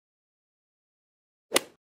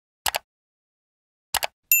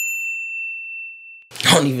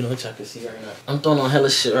I don't even know what y'all can see right now. I'm throwing on hella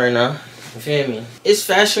shit right now. You feel me? It's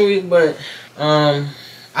fashion week, but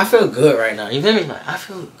I feel good right now. You feel me? Like, I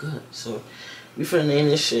feel good. So we finna name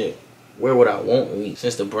this shit Where Would I Want Week,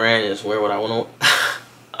 since the brand is Where Would I Want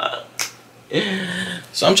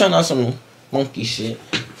So I'm trying out some monkey shit.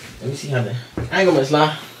 Let me see how the... I ain't gonna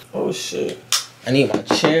lie. Oh shit. I need my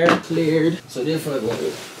chair cleared. So this fuck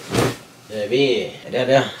yeah,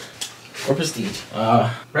 there. Or prestige.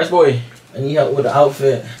 Press boy. I need help with the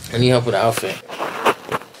outfit.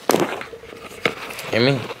 Hear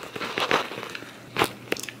me?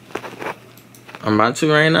 I'm about to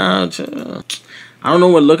right now. I don't know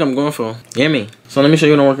what look I'm going for. Hear me? So let me show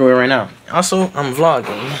you what I'm working with right now. Also, I'm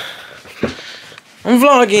vlogging.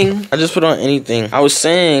 I just put on anything. I was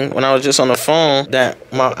saying when I was just on the phone that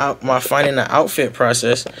my finding the outfit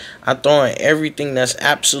process, I throw on everything that's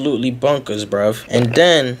absolutely bunkers, bruv. And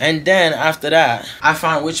then after that, I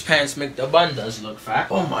find which pants make the bundas look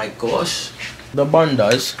fat. Oh my gosh. The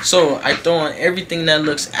bundas. So I throw on everything that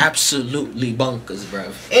looks absolutely bunkers,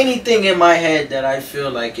 bruv. Anything in my head that I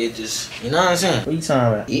feel like it just, you know what I'm saying? What you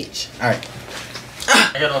talking about? Each? Alright.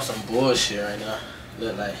 I got on some bullshit right now.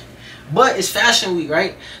 Look like. But it's fashion week,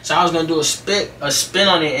 right? So I was gonna do a spin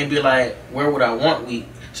on it and be like, Where Would I Want Week?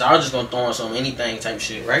 So I was just gonna throw on some anything type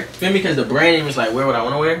shit, right? Feel me? Because the brand name is like Where Would I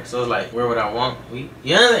Want to Wear? So it's like Where Would I Want Week?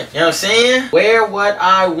 You know what I'm saying? Where Would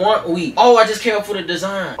I Want Week? Oh, I just came up with a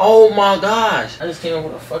design. Oh my gosh. I just came up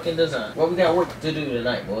with a fucking design. Well, we got work to do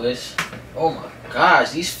tonight, boys. Oh my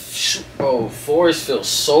gosh, these fours feel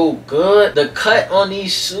so good. The cut on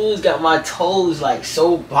these shoes got my toes like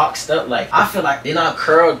so boxed up. Like I feel like they're not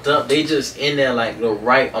curled up. They just in there like the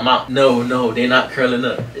right amount. No, they're not curling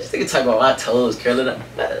up. This nigga talking about my toes curling up.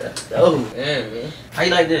 No, man. How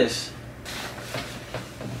you like this?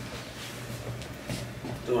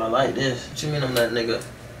 Do I like this? What you mean I'm that nigga?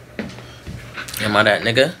 Am I that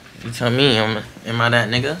nigga? You tell me, am I that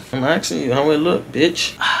nigga? I'm asking you how it look,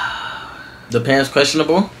 bitch. The pants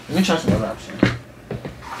questionable? Let me try some other option.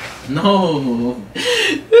 No.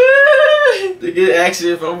 Nigga asked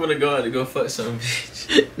me if I'm gonna go fuck some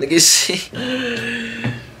bitch. Nigga shit.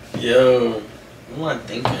 Yo, what am I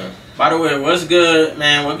thinking? By the way, what's good,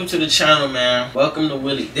 man? Welcome to the channel, man. Welcome to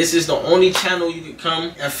WIllY. This is the only channel you can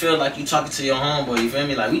come and feel like you talking to your homeboy. You feel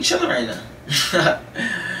me? Like we chilling right now.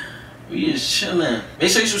 We just chilling.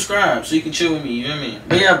 Make sure you subscribe so you can chill with me. You feel me?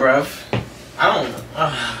 But yeah, bruv. I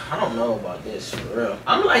don't know about this for real.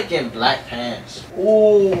 I'm liking black pants.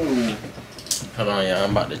 Ooh. Hold on, y'all.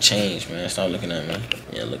 I'm about to change, man. Stop looking at me.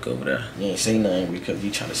 Yeah, look over there. You ain't say nothing because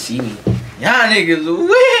you trying to see me. Y'all niggas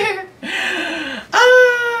weird.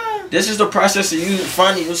 This is the process of you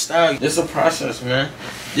finding your style. This is a process, man.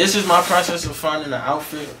 This is my process of finding an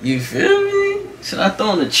outfit. You feel me? Should I throw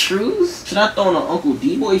on the trues? Should I throw on an Uncle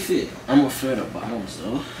D-Boy fit? I'm gonna fit the bottoms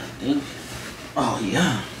though, I think. Oh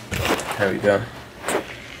yeah. There we go.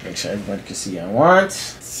 Make sure everybody can see I want.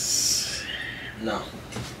 No.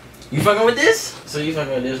 You fucking with this? So you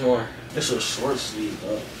fucking with this more. This was short sleeve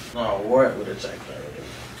though. No, I wore it with a jacket already.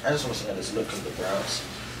 I just want to see how this look of the brows.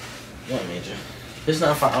 What major? It's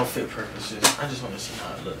not for outfit purposes. I just want to see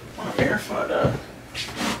how it look. My hair fucked up.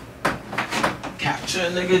 Capture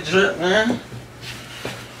a nigga drip, man.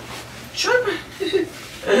 Tripping.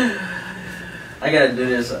 I gotta do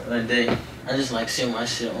this one day. I just like seeing my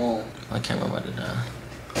shit on. My camera about to die.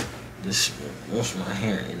 This wash my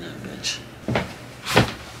hair in that bitch.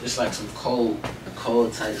 It's like some cold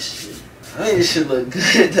type shit. I mean, this shit look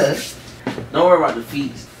good though. Don't worry about the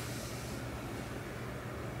feet.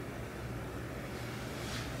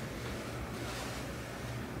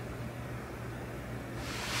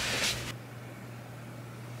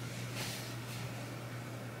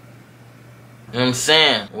 You know what I'm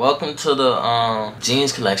saying? Welcome to the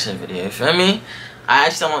jeans collection video. You feel me? I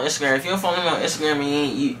actually on Instagram. If you don't follow me on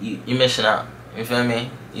Instagram, you missing out. You feel me?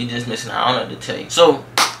 You just missing out. I don't know what to tell you. So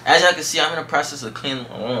as y'all can see, I'm in the process of cleaning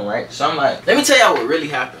my room, right? So I'm like, let me tell y'all what really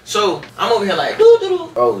happened. So I'm over here like, doo-doo-doo.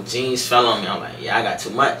 Bro, jeans fell on me. I'm like, yeah, I got too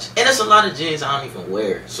much. And it's a lot of jeans I don't even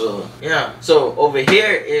wear. So yeah. So over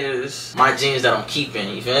here is my jeans that I'm keeping.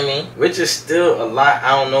 You feel me? Which is still a lot.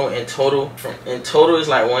 I don't know in total. In total, it's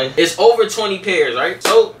like it's over 20 pairs, right?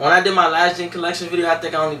 So when I did my last jean collection video, I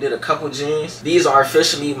think I only did a couple jeans. These are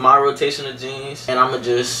officially my rotation of jeans, and I'ma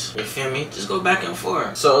just, you feel me? Just go back and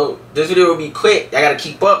forth. So this video will be quick. I gotta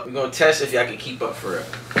keep up. We're gonna test if y'all can keep up for real.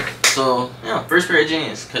 So yeah, first pair of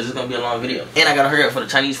jeans, cause it's gonna be a long video, and I gotta hurry up for the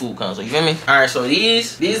Chinese food comes. So you feel me? All right, so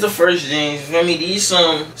these the first jeans. You feel me? These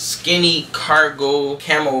some skinny cargo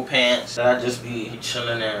camo pants that I just be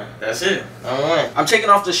chilling in. That's it. Alright. I'm taking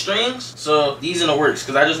off the strings, so these in the works,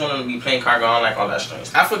 cause I just want them to be plain cargo. I don't like all that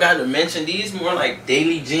strings. I forgot to mention these more like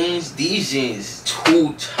daily jeans. These jeans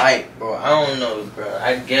too tight, bro. I don't know, bro.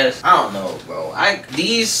 I don't know, bro.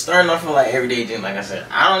 These starting off with like everyday jeans, like I said.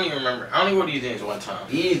 I don't even remember. I only wore these jeans one time.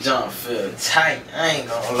 These jumps feel tight. I ain't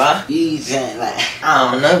gonna lie. These jeans, like,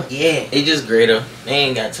 I don't know. Yeah, they just greater. They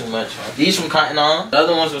ain't got too much. Bro. These from Cotton On. The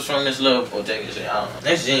other ones was from this little Bottega shit. I don't know.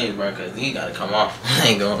 That's jeans, bro, cause these gotta come off. I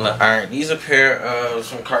ain't gonna lie. Alright, these a pair of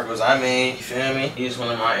some cargos I made. You feel me? These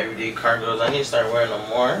one of my everyday cargos. I need to start wearing them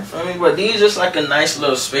more. You feel me? But these just like a nice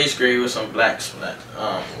little space gray with some black splash.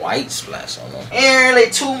 White splash on them. Ain't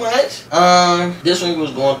really too much. This one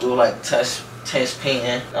was going through like test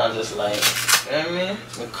painting. I was just like, you know what I mean?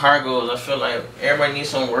 Some cargos. I feel like everybody needs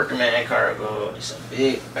some working man cargo. Some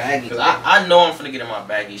big baggy. Cause I know I'm finna get in my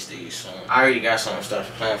baggy stage soon. I already got some stuff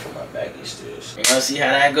planned for my baggy stage. You're gonna see how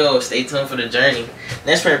that goes. Stay tuned for the journey.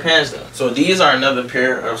 Next pair of pants though. So these are another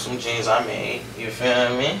pair of some jeans I made. You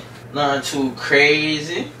feel me? Not too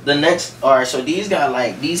crazy. The next, alright, so these got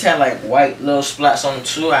like, these had like white little splats on them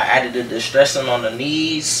too. I added the distressing on the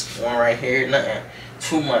knees. One right here, nothing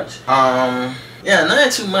too much. Yeah,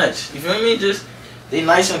 nothing too much. You feel me? Just, they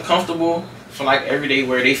nice and comfortable for like everyday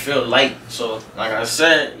wear. They feel light. So, like I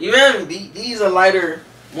said, you feel me? These are lighter,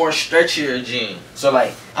 more stretchier jeans. So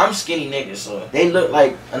like, I'm skinny nigga, so they look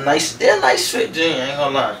like they're a nice fit jean, I ain't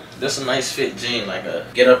gonna lie. This a nice fit jean, like a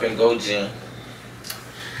get up and go jean.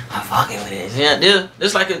 I'm fucking with it. Yeah,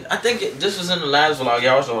 this like I think this was in the last vlog.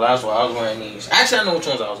 Y'all also last vlog I was wearing these. Actually, I know which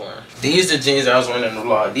ones I was wearing. These the jeans I was wearing in the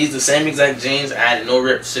vlog. These the same exact jeans. I added no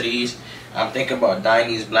rips to these. I'm thinking about dyeing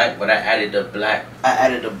these black, but I added the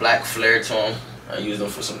black flare to them. I used them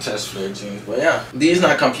for some test flare jeans. But yeah, these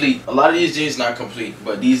not complete. A lot of these jeans not complete,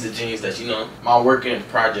 but these the jeans that, you know, my working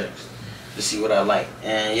projects to see what I like.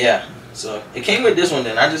 And yeah, so it came with this one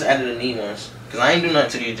then. I just added the knee ones. Cause I ain't do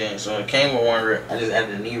nothing to these jeans, so it came with one rip. I just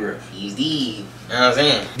added a knee rip. These. You know what I'm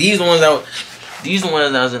saying? These the ones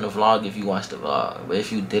that was in the vlog if you watched the vlog. But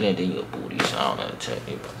if you didn't, then you're a booty. So I don't know what to tell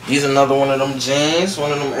you, bro. These another one of them jeans.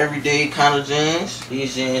 One of them everyday kind of jeans.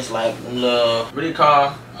 These jeans like little, what do you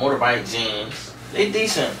call motorbike jeans? They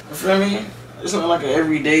decent. You feel me? It's not like an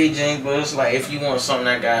everyday jeans, but it's like if you want something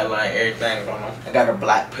that got like everything on them. I got a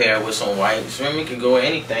black pair with some white. You feel me? Can go with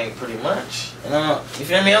anything pretty much. You know, you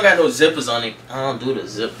feel me? I don't got no zippers on it. I don't do the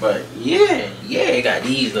zip, but yeah, it got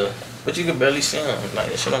these though. But you can barely see them. Like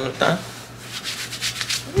that shit on the thigh.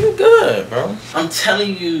 You good, bro. I'm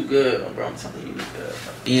telling you good, bro. I'm telling you good,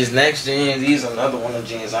 bro. These next jeans, these another one of the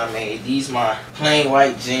jeans I made. These my plain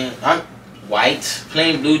white jeans. White,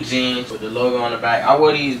 plain blue jeans with the logo on the back. I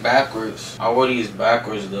wore these backwards.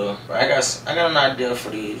 Though. But I got an idea for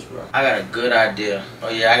these, bro. I got a good idea. Oh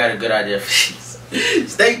yeah, I got a good idea for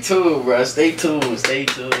these. Stay tuned, bro. Stay tuned.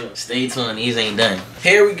 These ain't done.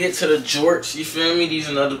 Here we get to the jorts. You feel me? These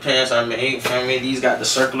another pants I made. You feel me? These got the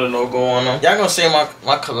circular logo on them. Y'all gonna say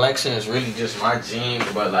my collection is really just my jeans,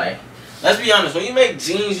 but like, let's be honest. When you make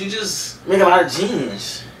jeans, you just make a lot of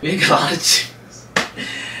jeans.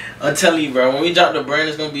 I'm telling you, bro, when we drop the brand,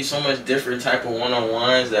 it's gonna be so much different type of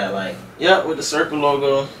one-on-ones that, like, yeah, with the circle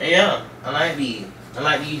logo. And yeah, I like these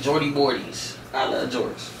Jordy Boardies. I love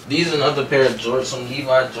jorts. These are another pair of jorts, some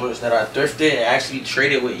Levi jorts that I thrifted and actually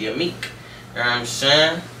traded with Yamik. You know what I'm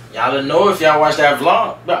saying? Y'all will know if y'all watch that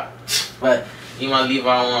vlog. But these my Levi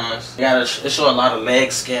ones. It show a lot of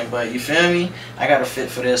leg skin, but you feel me? I got a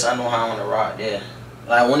fit for this. I know how I want to rock. Yeah,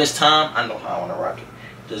 like when it's time, I know how I want to rock it.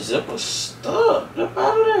 The zipper stuck. Get up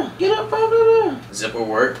out of there. Get up out of there. Zipper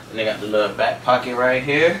work. And they got the little back pocket right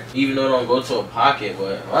here. Even though it don't go to a pocket,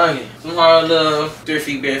 but okay. Somehow little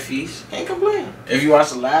thrifty bare feet. Can't complain. If you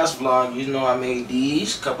watched the last vlog, you know I made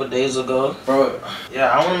these a couple days ago. Bro,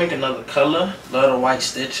 yeah, I want to make another color. Love the white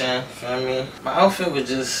stitching. Feel me? My outfit was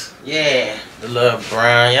just, yeah. The little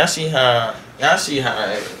brown. Y'all see how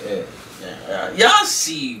y'all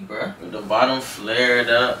see, bro. With the bottom flared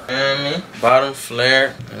up. You know what I mean? Bottom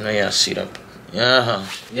flared. And then y'all see them. Yeah.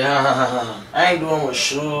 I ain't doing with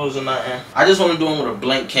shoes or nothing. I just want to do them with a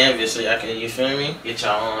blank canvas so y'all can, you feel me? Get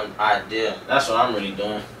y'all own idea. That's what I'm really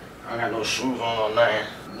doing. I got no shoes on or nothing.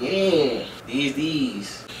 Yeah.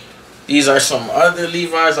 These are some other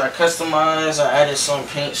Levi's I customized. I added some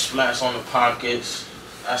paint splats on the pockets.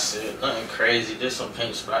 That's it. Nothing crazy. Just some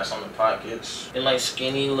paint splats on the pockets. They like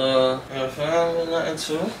skinny little, you know what I'm saying? Nothing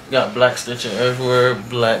too. Got black stitching everywhere.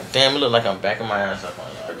 Black. Damn, it look like I'm backing my ass up on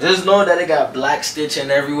y'all. Just know that it got black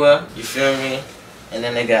stitching everywhere. You feel me? And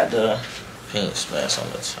then they got the paint splash on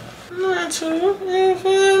the top. Not too, you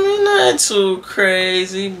feel me? Not too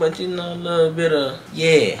crazy, but you know, a little bit of,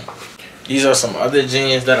 yeah. These are some other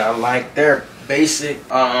jeans that I like. They're basic,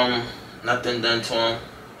 nothing done to them.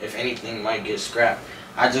 If anything, might get scrapped.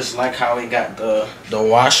 I just like how it got the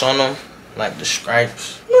wash on them, like the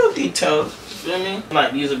stripes, little details. You feel me?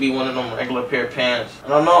 Like these would be one of them regular pair of pants. I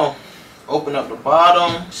don't know. Open up the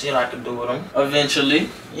bottom, see what I can do with them. Eventually,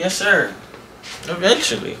 yes sir.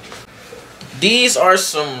 Eventually. These are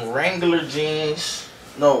some Wrangler jeans.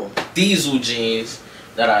 No, diesel jeans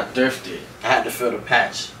that I thrifted. I had to fill the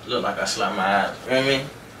patch. Look like I slapped my ass. You know what I mean?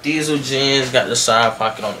 Diesel jeans, got the side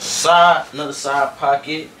pocket on the side, another side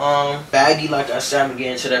pocket. Baggy, like I said, I'm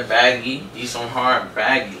getting to that baggy. These some hard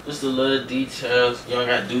baggy. Just the little details. You don't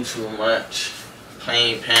gotta do too much.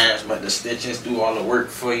 Plain pants, but the stitches do all the work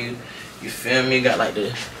for you. You feel me? Got like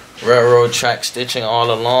the railroad track stitching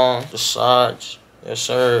all along the sides. Yes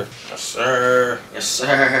sir. Yes sir. Yes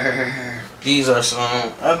sir. These are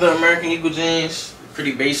some other American Eagle jeans.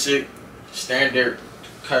 Pretty basic, standard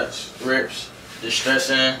cuts, rips.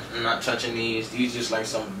 Distressing. I'm not touching these. These just like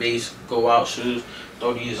some base go out shoes.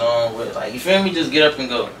 Throw these on with, like, you feel me? Just get up and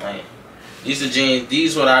go. Like, these are jeans.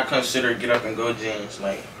 These what I consider get up and go jeans.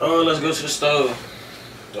 Like, oh, let's go to the store.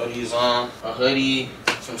 Throw these on. A hoodie,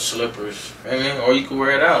 some slippers. You know what I mean? Or you can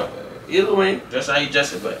wear it out. Either way, that's how you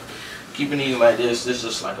dress it. But keeping these like this is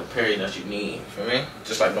just like a pair that you need. For me,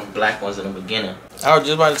 just like them black ones in the beginning. I was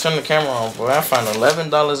just about to turn the camera on, boy. I found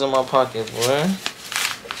 $11 in my pocket, boy.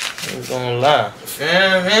 I ain't gonna lie.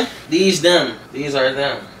 Feel me? These are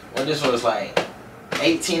them. Well, this was like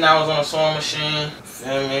 18 hours on a sewing machine.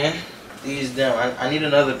 Feel me? These them. I need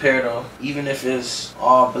another pair though. Even if it's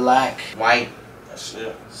all black, white. That's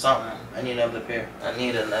it. Something. I need another pair. I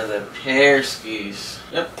need another pair, skis.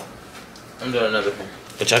 Yep. I'm doing another pair.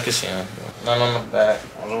 But y'all can see them. None on the back.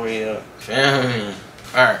 All the way up. Feel me?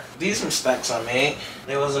 Alright. These some stacks I made.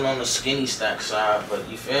 They wasn't on the skinny stack side, but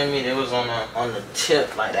you feel me? They was on the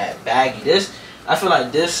tip, like that baggy. This, I feel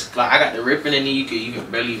like this, like I got the rip in the knee. You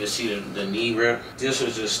can barely even see the knee rip. This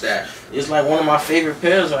was just that. It's like one of my favorite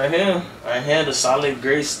pairs right here. Right here, the solid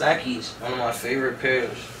gray stackies. One of my favorite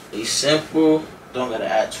pairs. They simple. Don't gotta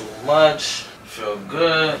add too much. Feel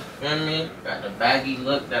good. You know what I mean? Got the baggy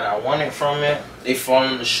look that I wanted from it. They fall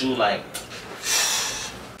in the shoe like.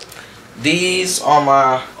 These are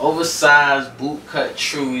my oversized boot cut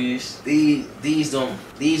truies. These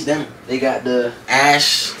them. They got the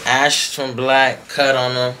ash from black cut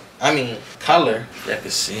on them. I mean color. You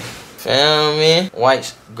can see. Feel me?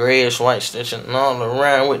 White, grayish white stitching all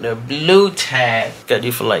around with the blue tag. Got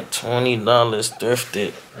these for like $20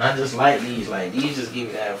 thrifted. And I just like these. Like these just give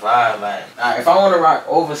me that vibe. Like if I want to rock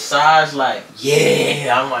oversized, like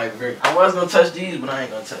yeah, I'm like I was gonna touch these, but I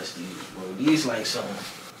ain't gonna touch these, bro. These like something.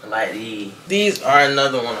 Like these. These are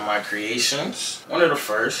another one of my creations. One of the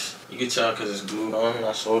first. You can tell because it's glued on and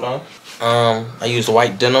I sewed on. I used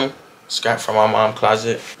white denim, scrapped from my mom's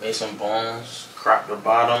closet. Made some bones, cropped the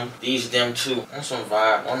bottom. These them too. On some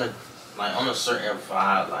vibe, on a certain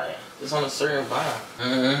vibe, like it's on a certain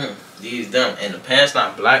vibe. These them, and the pants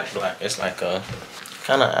not black. It's like a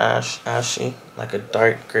kind of ashy, like a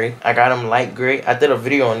dark gray. I got them light gray. I did a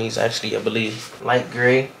video on these actually, I believe. Light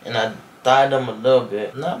gray, and I dyed them a little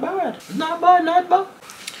bit. Not bad. Not bad, not bad.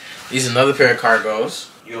 These another pair of cargos.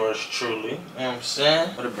 Yours truly. You know what I'm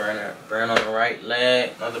saying? Put a burn on the right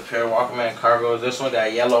leg. Another pair of Walkman cargos. This one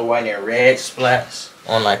got yellow, white, and red splats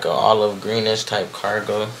on like a olive greenish type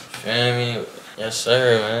cargo. Feel me? Yes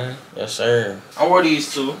sir, man. Yes sir. I wore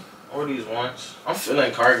these too. I wore these once. I'm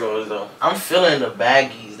feeling cargos though. I'm feeling the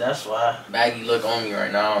baggies. That's why. Baggy look on me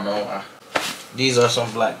right now. I don't know why. These are some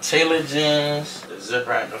black Taylor jeans. The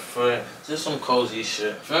zipper at the foot. Just some cozy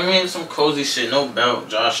shit. Feel me? Some cozy shit. No belt,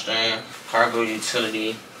 drawstring, cargo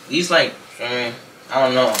utility. These like, feel me? I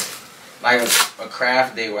don't know. Like a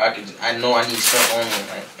craft day where I know I need stuff on me.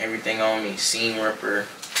 Like everything on me. Seam ripper,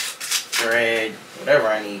 thread, whatever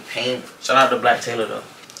I need. Paint. Shout out to Black Taylor though.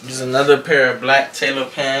 This is another pair of black Taylor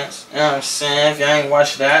pants. You know what I'm saying? If y'all ain't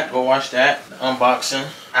watched that, go watch that. The unboxing.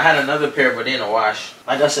 I had another pair, but they in a wash.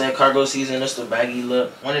 Like I said, cargo season, this the baggy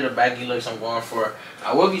look. One of the baggy looks I'm going for.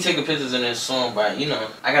 I will be taking pictures in this soon, but you know,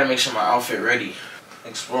 I gotta make sure my outfit ready.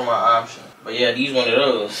 Explore my options. But yeah, these one of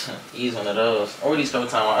those. These one of those. I wore these couple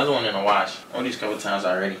times. I was one in a wash. I wore these couple times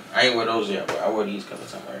already. I ain't wear those yet, but I wore these couple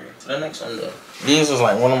times already. So the next one though. These was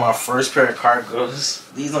like one of my first pair of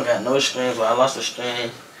cargos. These don't got no strings, but I lost a string.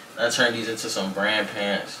 I turned these into some brand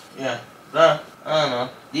pants. Yeah. Nah, I don't know.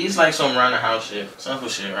 These like some around the house shit. Simple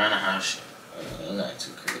shit, around the house shit. Not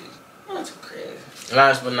too crazy. Not too crazy.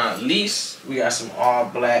 Last but not least, we got some all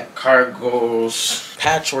black cargos,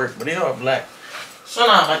 patchwork, but they all black.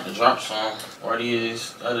 Sometimes I like to drop some. Or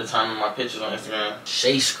these the other time in my pictures on Instagram.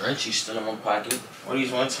 Shea scrunchie still in my pocket. Or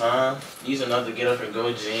these one time. These another get up and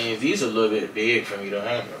go jeans. These a little bit big for me though.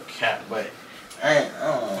 I ain't no cap, but I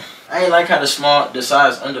ain't like how the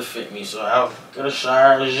size underfit me, so I'll get a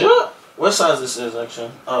size. What size this is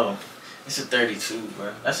actually? Oh. It's a 32,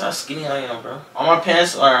 bro. That's how skinny I am, bro. All my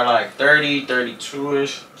pants are like 30,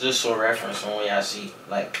 32-ish. Just for reference on what y'all see.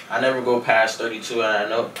 Like, I never go past 32, and I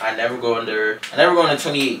know I never go under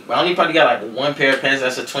 28. But I only probably got like one pair of pants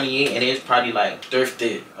that's a 28, and it's probably like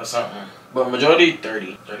thrifted or something. But majority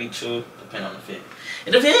 30, 32, depending on the fit.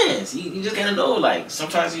 It depends. You just gotta know, like,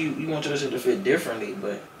 sometimes you want your shit to fit differently,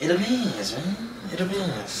 but it depends, man. It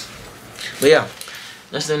depends. But yeah.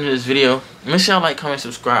 That's the end of this video. Make sure y'all like, comment,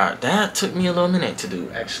 subscribe. That took me a little minute to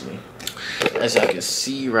do, actually. As y'all can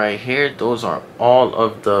see right here, those are all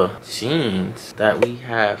of the jeans that we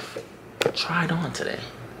have tried on today.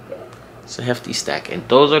 It's a hefty stack. And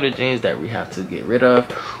those are the jeans that we have to get rid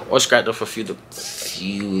of or scrap them for future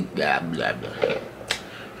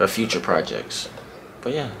projects.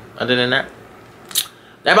 But yeah, other than that,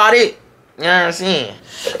 that's about it. You know what I'm saying?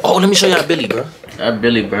 Oh, let me show y'all Billy, bro. That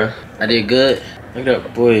Billy, bro. I did good. Look at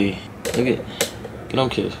that boy. Look at. Get on,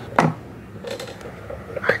 kids.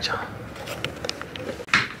 Alright, y'all.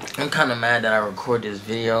 I'm kind of mad that I record this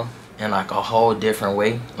video in like a whole different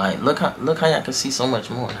way. Like, look how y'all can see so much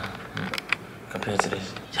more now compared to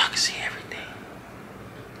this. Y'all can see everything.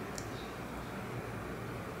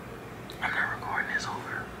 I'm not recording this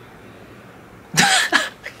over.